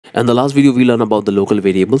In the last video, we learned about the local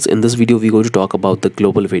variables. In this video, we're going to talk about the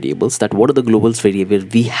global variables. That what are the global variables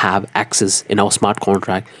we have access in our smart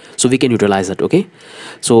contract, so we can utilize it. Okay.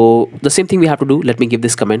 So the same thing we have to do. Let me give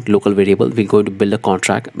this comment: local variable. We're going to build a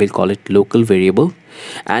contract. We'll call it local variable,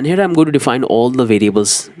 and here I'm going to define all the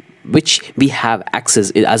variables which we have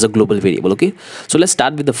access as a global variable. Okay, so let's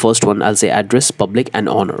start with the first one. I'll say address, public, and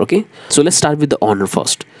honor. Okay, so let's start with the honor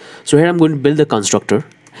first. So here I'm going to build the constructor,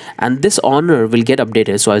 and this honor will get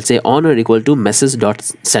updated. So I'll say honor equal to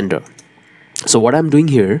msg.sender. So what I'm doing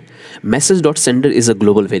here, message.sender is a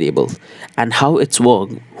global variable, and how it's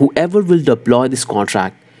work, whoever will deploy this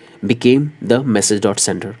contract became the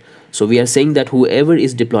message.sender. So we are saying that whoever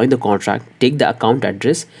is deploying the contract take the account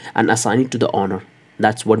address and assign it to the honor.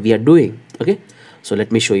 That's what we are doing. Okay, so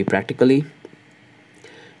let me show you practically.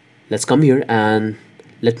 Let's come here and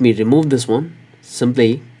let me remove this one.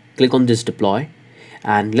 Simply click on this deploy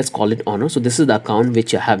and let's call it honor. So this is the account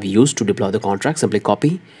which I have used to deploy the contract. Simply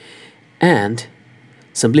copy and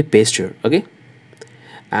simply paste here. Okay,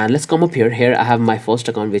 and let's come up here. Here I have my first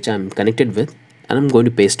account which I'm connected with, and I'm going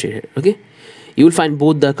to paste it here. Okay, you will find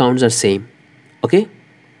both the accounts are same. Okay,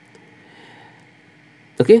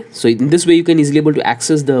 so in this way you can easily able to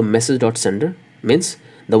access the message.sender, means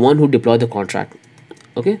the one who deployed the contract.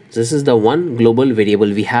 Okay, so this is the one global variable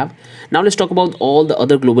we have. Now let's talk about all the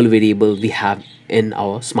other global variables we have in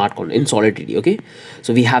our smart contract in Solidity. Okay,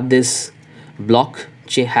 so we have this block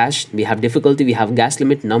hash, we have difficulty, we have gas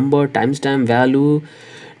limit, number, timestamp, value,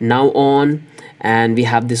 now on, and we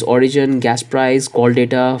have this origin, gas price, call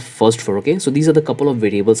data, first for. Okay, so these are the couple of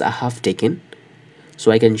variables I have taken,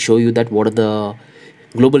 so I can show you that what are the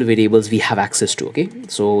global variables we have access to. Okay,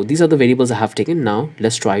 so these are the variables I have taken. Now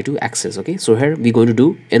let's try to access. Okay, so here we're going to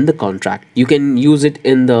do in the contract. You can use it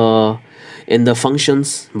in the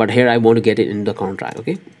functions, but here I want to get it in the contract.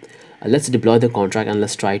 Okay, let's deploy the contract and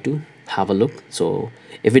let's try to have a look. So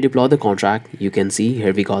if we deploy the contract, you can see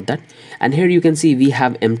here we got that, and here you can see we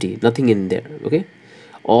have empty, nothing in there. Okay,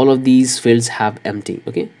 all of these fields have empty.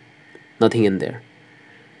 Okay, nothing in there,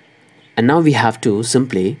 and now we have to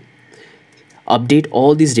simply update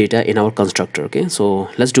all these data in our constructor. Okay, so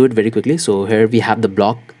let's do it very quickly. So here we have the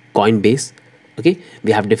block coin base. Okay,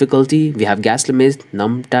 we have difficulty, we have gas limit,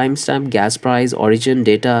 timestamp, gas price, origin,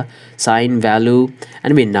 data, sign, value,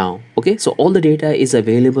 and we now. Okay, so all the data is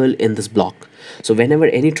available in this block. So whenever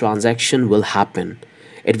any transaction will happen,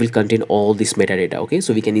 it will contain all this metadata. Okay,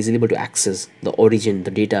 so we can easily able to access the origin,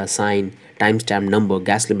 the data, sign, timestamp, number,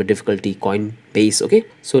 gas limit, difficulty, coin base. Okay,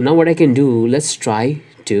 so now what I can do, let's try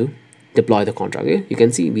to deploy the contract. Okay, you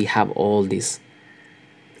can see we have all this,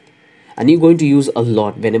 and you're going to use a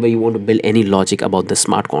lot whenever you want to build any logic about the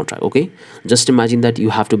smart contract. Okay, just imagine that you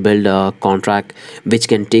have to build a contract which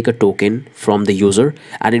can take a token from the user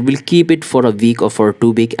and it will keep it for a week or for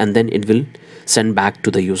 2 weeks, and then it will send back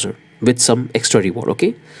to the user with some extra reward.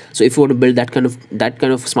 Okay, so if you want to build that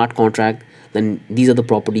kind of smart contract, then these are the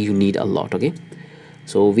property you need a lot. Okay,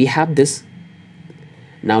 so we have this.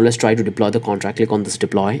 Now let's try to deploy the contract. Click on this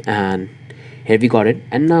deploy, and here we got it.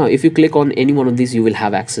 And now if you click on any one of these, you will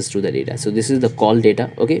have access to the data. So this is the call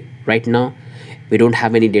data. Okay, right now we don't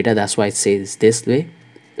have any data, that's why it says this way.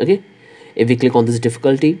 Okay, if we click on this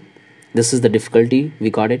difficulty, this is the difficulty,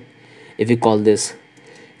 we got it. If we call this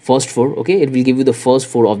first 4, okay, it will give you the first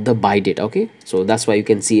 4 of the buy data. Okay, so that's why you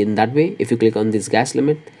can see in that way. If you click on this gas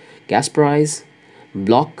limit, gas price,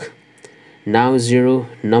 block, now 0,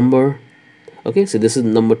 number. Okay, so this is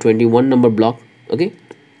number 21 number block. Okay,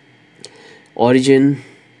 origin,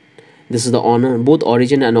 this is the honor. Both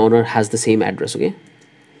origin and honor has the same address. Okay,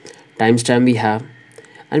 timestamp we have,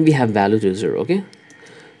 and we have value to 0. Okay,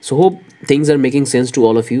 so hope things are making sense to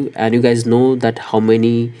all of you, and you guys know that how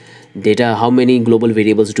many data, how many global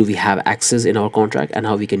variables do we have access in our contract and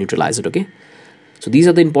how we can utilize it. Okay, so these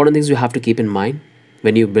are the important things you have to keep in mind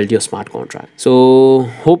when you build your smart contract. So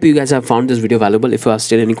hope you guys have found this video valuable. If you have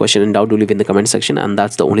still any question and doubt, do leave in the comment section, and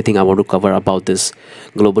that's the only thing I want to cover about this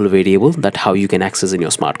global variable, that how you can access in your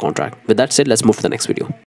smart contract. With that said, let's move to the next video.